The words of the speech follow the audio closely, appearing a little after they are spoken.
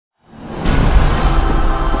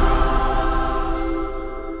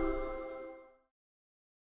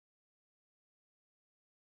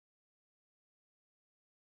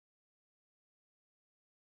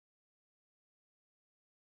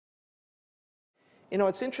You know,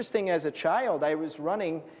 it's interesting, as a child, I was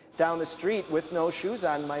running down the street with no shoes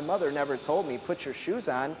on. My mother never told me, put your shoes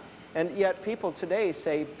on. And yet people today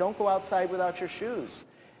say, don't go outside without your shoes.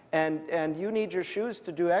 And you need your shoes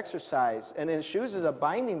to do exercise. And shoes is a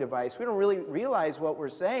binding device. We don't really realize what we're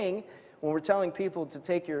saying when we're telling people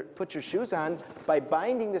to put your shoes on by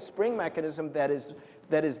binding the spring mechanism that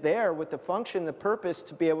is there with the function, the purpose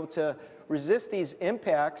to be able to resist these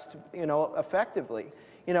impacts, you know, effectively.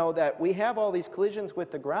 You know, that we have all these collisions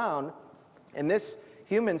with the ground, and this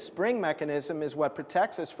human spring mechanism is what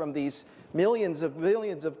protects us from these millions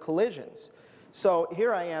of collisions. So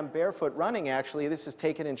here I am barefoot running, actually. This is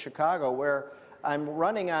taken in Chicago, where I'm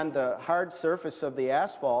running on the hard surface of the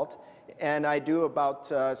asphalt, and I do about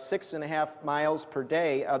 6.5 miles per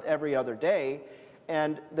day every other day.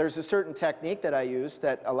 And there's a certain technique that I use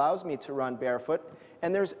that allows me to run barefoot,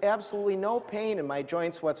 and there's absolutely no pain in my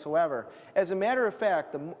joints whatsoever. As a matter of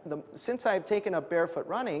fact, since I've taken up barefoot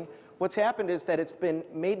running, what's happened is that it's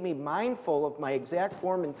made me mindful of my exact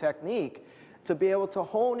form and technique to be able to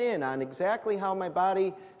hone in on exactly how my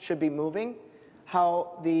body should be moving,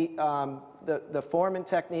 how the form and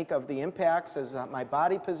technique of the impacts, as my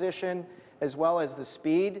body position, as well as the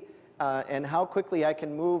speed, and how quickly I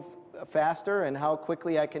can move faster and how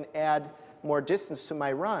quickly I can add more distance to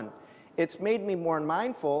my run. It's made me more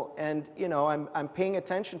mindful, and you know, I'm paying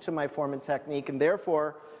attention to my form and technique, and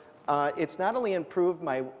therefore it's not only improved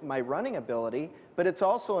my running ability, but it's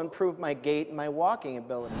also improved my gait and my walking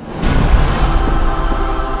ability.